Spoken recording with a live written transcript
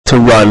to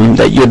run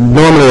that you'd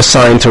normally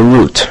assign to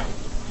root,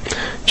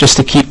 just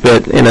to keep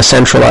it in a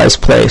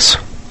centralized place.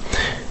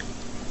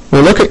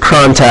 We look at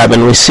cron tab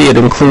and we see it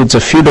includes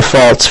a few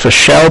defaults for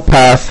shell,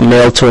 path,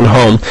 mail to, and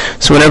home.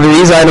 So whenever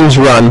these items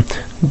run,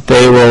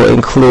 they will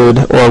include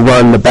or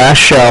run the bash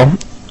shell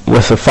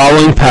with the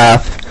following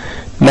path.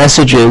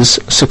 Messages,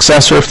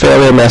 success or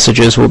failure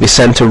messages will be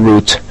sent to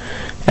root,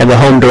 and the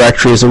home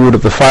directory is the root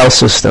of the file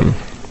system.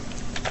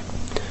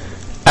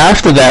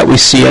 After that, we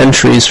see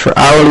entries for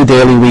hourly,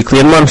 daily, weekly,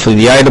 and monthly,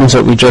 the items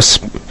that we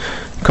just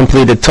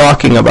completed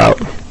talking about.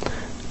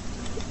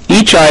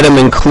 Each item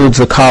includes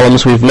the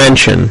columns we've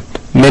mentioned: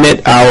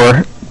 minute,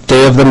 hour,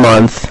 day of the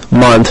month,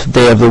 month,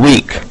 day of the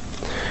week.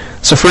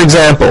 So for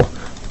example,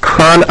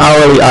 cron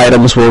hourly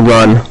items will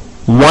run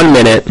 1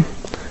 minute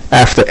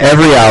after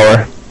every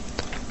hour,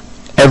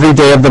 every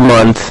day of the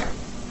month,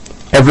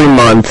 every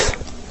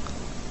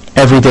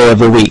day of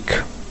the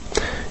week.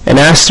 An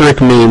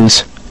asterisk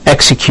means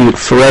execute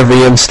for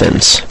every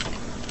instance.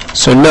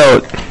 So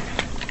note,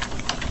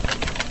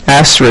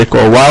 asterisk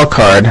or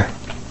wildcard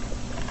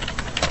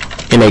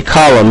in a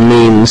column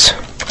means,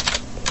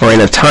 or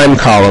in a time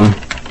column,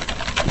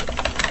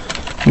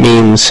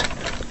 means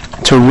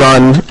to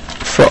run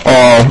for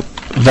all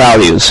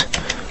values.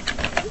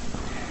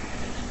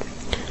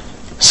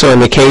 So in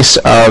the case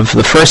of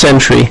the first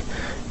entry,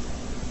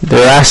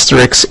 there are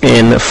asterisks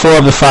in 4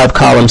 of the 5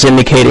 columns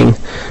indicating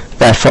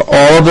that for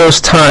all of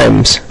those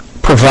times,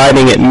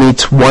 providing it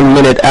meets 1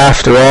 minute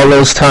after all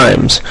those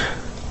times,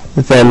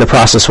 then the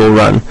process will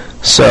run.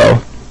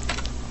 So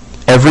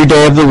every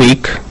day of the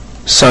week,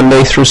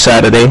 Sunday through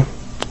Saturday,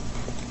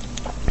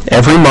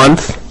 every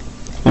month,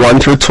 1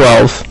 through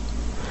 12,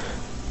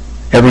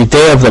 every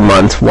day of the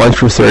month, 1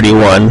 through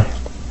 31,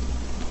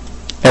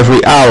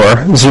 every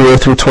hour, 0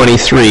 through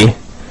 23,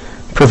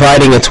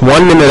 providing it's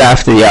 1 minute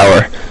after the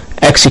hour,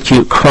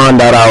 execute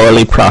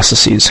cron.hourly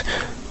processes.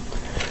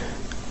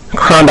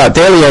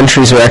 Cron.daily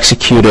entries are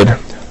executed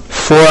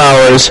 4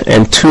 hours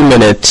and 2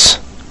 minutes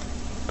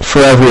for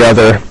every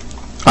other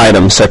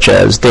item, such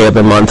as day of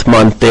the month,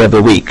 day of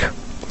the week.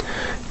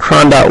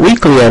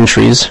 Cron.weekly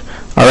entries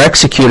are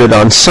executed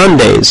on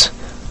Sundays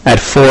at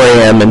 4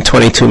 a.m. and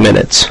 22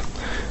 minutes.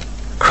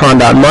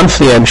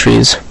 Cron.monthly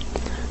entries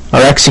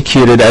are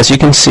executed, as you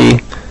can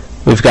see,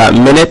 we've got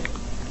minute,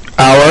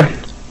 hour,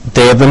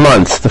 day of the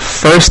month. The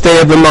first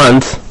day of the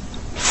month,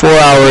 4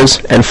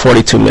 hours and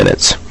 42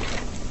 minutes.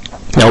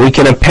 Now we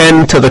can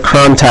append to the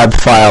cron tab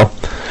file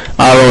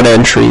our own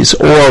entries,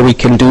 or we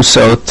can do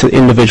so to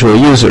individual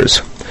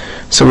users.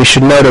 So we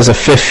should note as a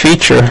 5th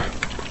feature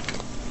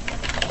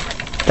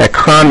that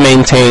cron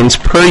maintains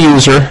per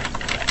user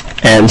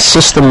and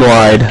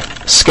system-wide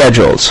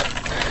schedules.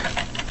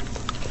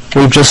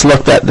 We've just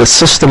looked at the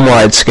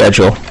system-wide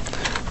schedule,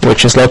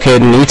 which is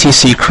located in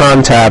etc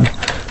cron tab,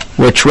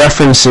 which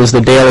references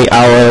the daily,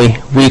 hourly,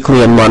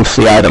 weekly, and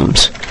monthly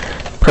items.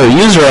 Per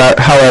user,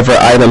 however,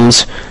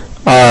 items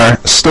are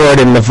stored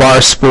in the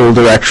var spool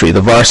directory, the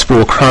var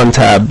spool cron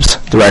tabs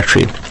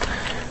directory.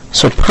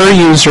 So per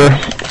user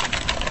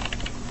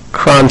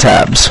cron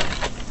tabs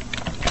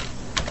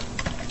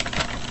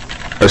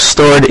are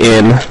stored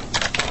in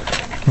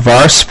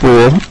var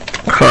spool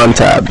cron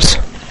tabs.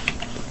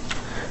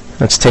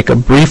 Let's take a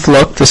brief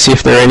look to see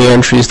if there are any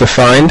entries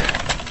defined.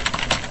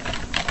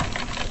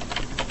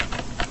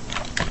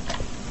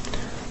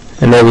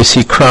 And there we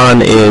see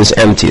cron is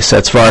empty, so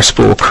that's var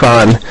spool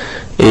cron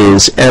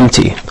is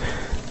empty.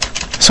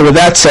 So with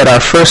that said, our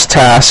first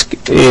task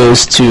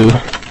is to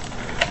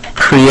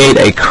create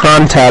a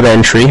cron tab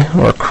entry,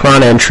 or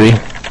cron entry,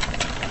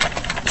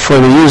 for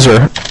the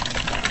user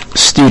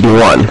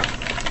student1.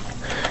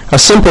 A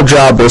simple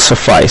job will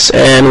suffice,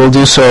 and we'll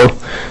do so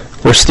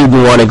where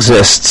student1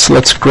 exists.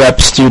 Let's grep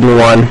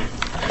student1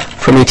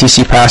 from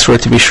etc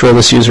password to be sure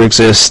this user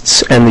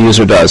exists, and the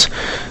user does.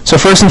 So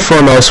first and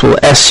foremost, we'll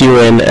su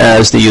in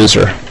as the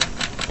user.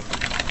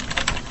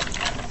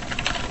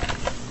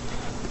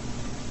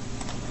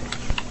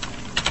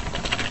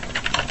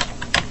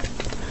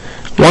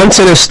 Once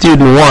in a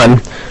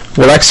student1,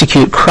 we'll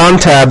execute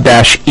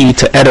cron-tab-e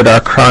to edit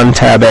our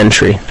cron-tab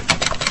entry,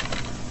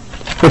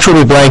 which will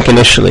be blank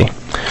initially.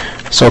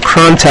 So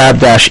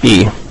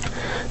cron-tab-e.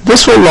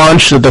 This will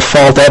launch the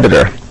default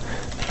editor,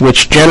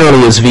 which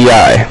generally is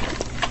VI.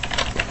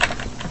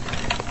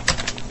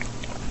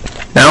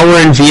 Now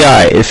we're in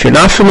VI. If you're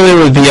not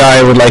familiar with VI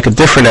or would like a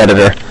different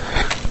editor,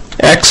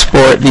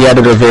 export the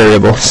editor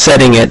variable,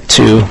 setting it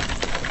to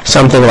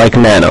something like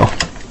nano.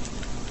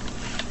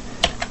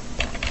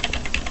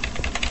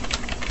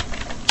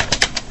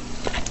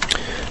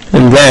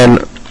 And then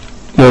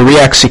we'll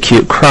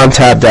re-execute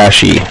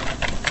cron-tab-e,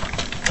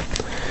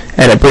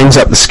 and it brings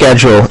up the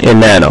schedule in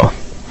nano.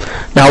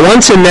 Now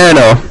once in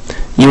nano,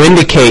 you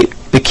indicate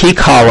the key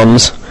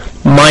columns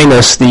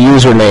minus the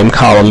username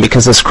column,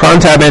 because this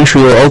cron-tab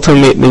entry will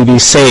ultimately be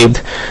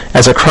saved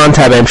as a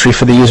cron-tab entry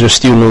for the user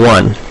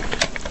student1.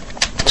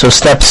 So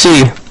step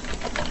C,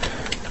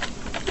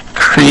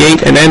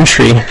 create an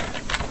entry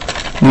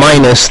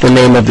minus the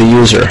name of the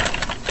user.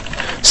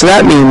 So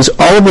that means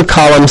all of the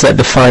columns that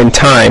define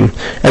time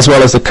as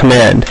well as the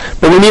command.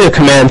 But we need a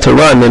command to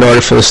run in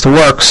order for this to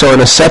work. So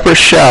in a separate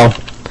shell,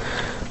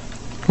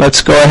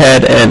 let's go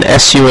ahead and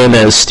su in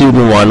as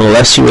student1.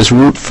 We'll su as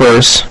root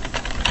first,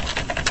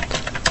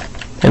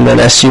 and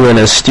then su in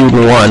as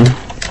student1,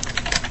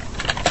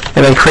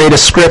 and then create a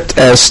script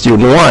as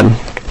student1.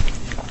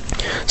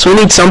 So we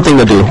need something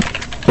to do.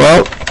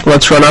 Well,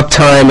 let's run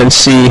uptime and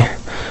see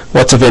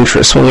what's of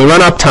interest. When we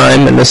run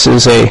uptime, and this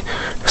is a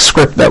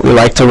script that we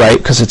like to write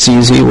because it's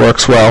easy,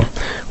 works well,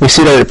 we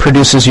see that it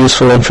produces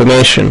useful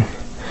information.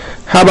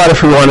 How about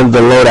if we wanted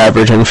the load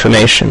average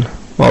information?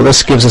 Well,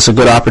 this gives us a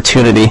good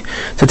opportunity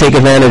to take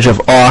advantage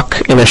of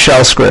awk in a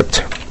shell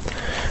script.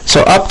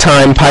 So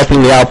uptime,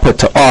 piping the output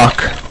to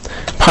awk,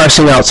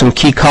 parsing out some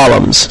key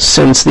columns.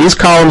 Since these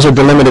columns are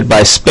delimited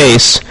by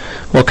space,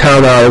 we'll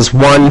count out as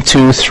 1,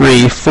 2,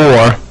 3, 4,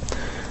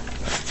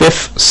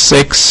 5th,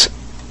 6th,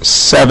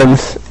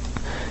 7th.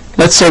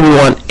 Let's say we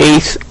want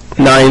 8th,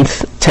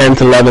 9th, 10th,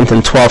 11th,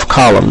 and 12th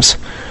columns.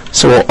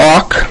 So we'll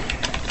awk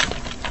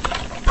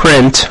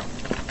print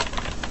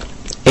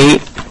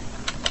 8,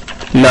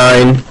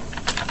 9,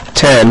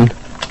 10,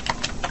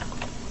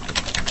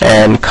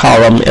 and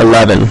column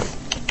 11.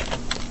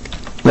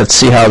 Let's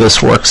see how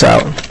this works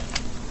out.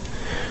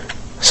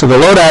 So the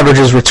load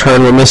averages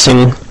return. We're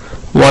missing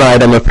one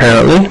item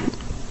apparently.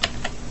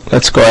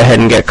 Let's go ahead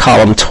and get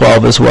column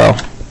 12 as well.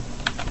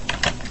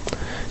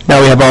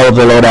 Now we have all of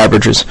the load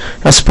averages.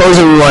 Now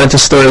supposing we wanted to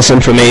store this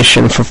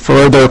information for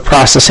further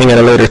processing at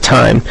a later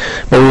time,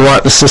 but we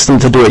want the system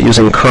to do it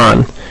using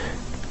cron.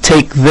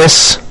 Take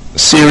this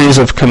series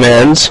of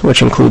commands,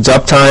 which includes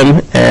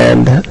uptime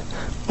and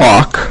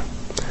awk,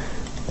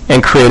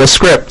 and create a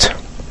script.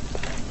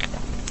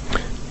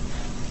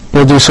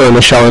 We'll do so in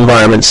the shell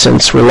environment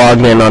since we're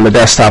logged in on the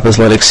desktop as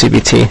Linux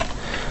CBT.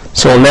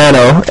 So we'll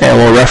nano, and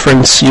we'll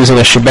reference using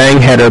a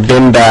shebang header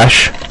bin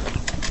bash,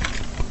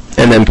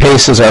 and then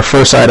paste as our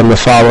first item the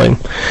following.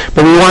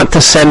 But we want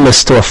to send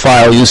this to a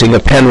file using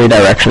append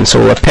redirection. So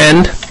we'll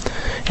append,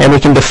 and we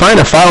can define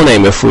a file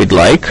name if we'd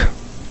like.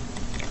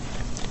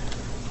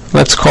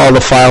 Let's call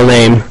the file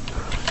name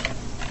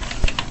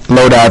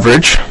load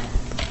average.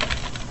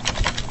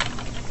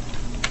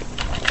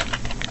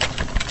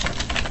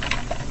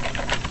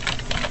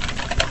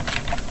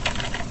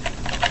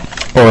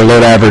 Or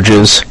load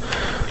averages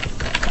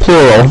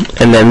plural,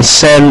 and then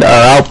send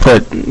our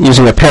output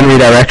using append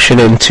redirection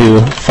into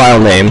file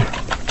name.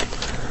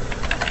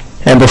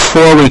 And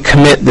before we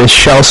commit this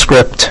shell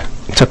script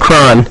to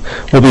cron,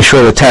 we'll be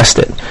sure to test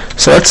it.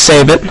 So let's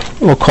save it.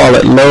 We'll call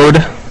it load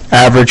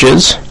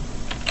averages.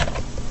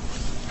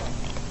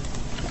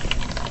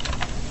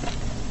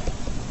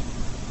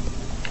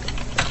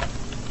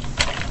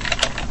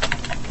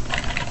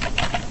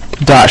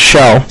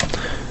 .shell,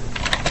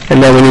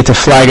 and then we need to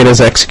flag it as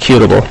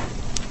executable.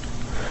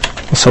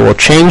 So we'll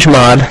change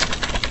mod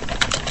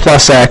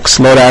 +x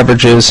load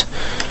averages,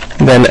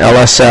 then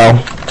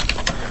LSL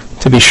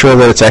to be sure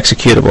that it's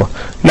executable.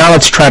 Now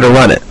let's try to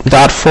run it.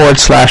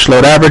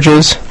 ./load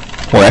averages.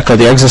 We'll echo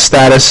the exit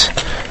status,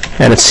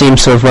 and it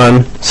seems to have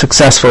run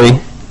successfully,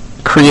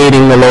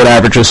 creating the load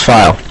averages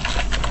file.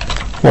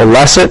 We'll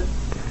less it,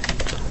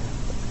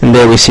 and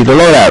there we see the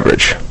load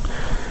average.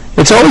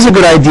 It's always a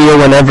good idea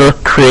whenever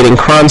creating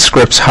cron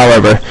scripts,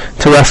 however,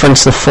 to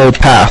reference the full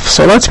path.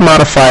 So let's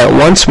modify it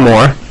once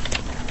more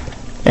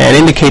and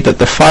indicate that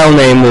the file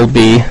name will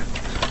be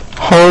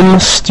home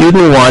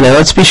student1, and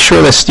let's be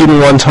sure that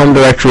student1's home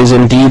directory is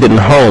indeed in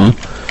home.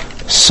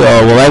 So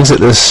we'll exit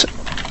this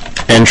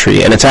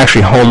entry, and it's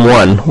actually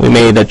home1. We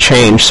made a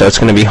change, so it's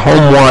going to be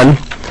home1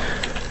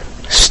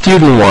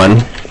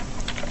 student1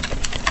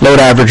 load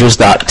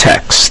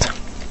averages.text.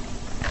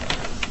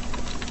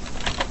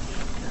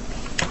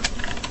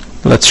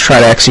 Let's try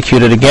to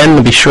execute it again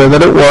to be sure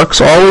that it works.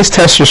 Always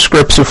test your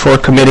scripts before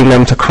committing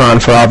them to cron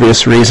for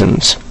obvious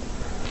reasons.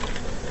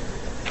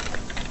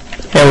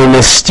 And we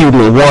missed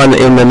student1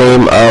 in the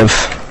name of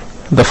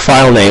the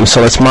file name,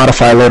 so let's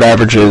modify load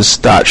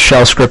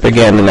averages.shell script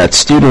again, and that's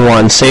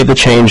student1, save the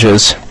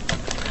changes,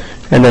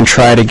 and then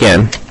try it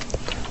again.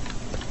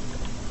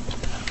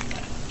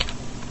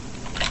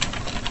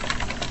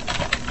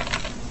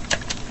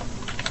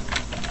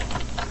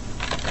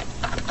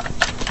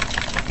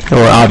 And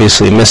we're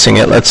obviously missing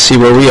it. Let's see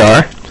where we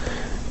are.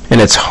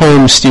 And it's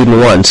home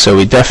student1, so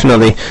we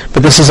definitely,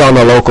 but this is on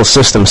the local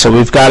system, so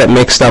we've got it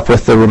mixed up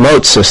with the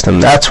remote system.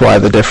 That's why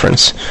the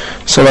difference.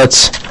 So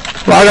let's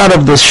log out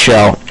of this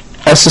shell,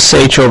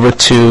 SSH over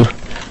to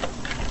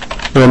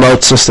the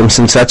remote system,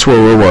 since that's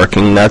where we're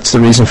working. That's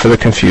the reason for the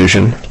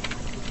confusion.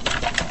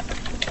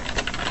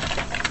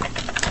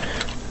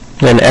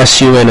 Then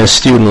SU in as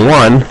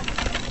student1.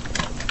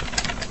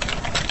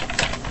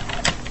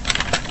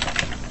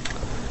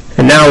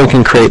 And now we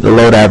can create the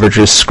load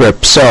averages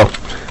script. So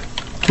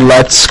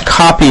let's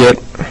copy it,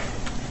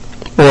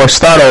 or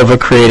start over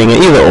creating it,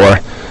 either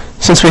or.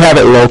 Since we have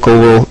it local,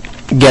 we'll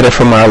get it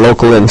from our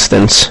local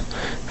instance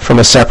from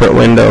a separate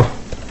window.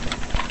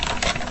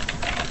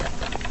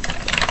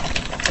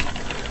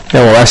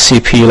 Then we'll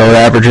scp load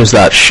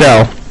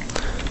averages.shell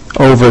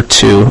over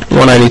to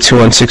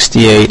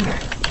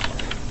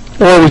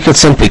 192.168, or we could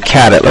simply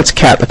cat it. Let's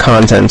cat the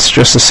contents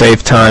just to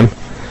save time,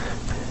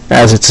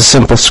 as it's a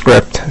simple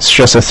script. It's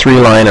just a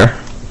 3-liner.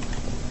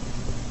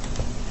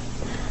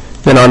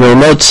 Then on the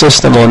remote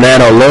system, we'll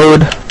nano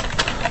load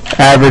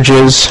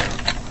averages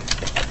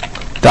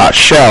dot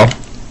shell,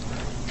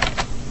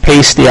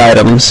 paste the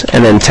items,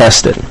 and then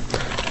test it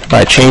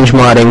by change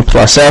modding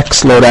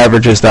 +x load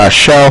averages dot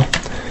shell,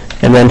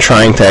 and then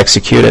trying to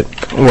execute it,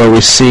 where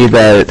we see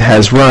that it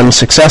has run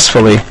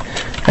successfully,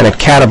 and a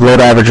cat of load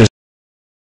averages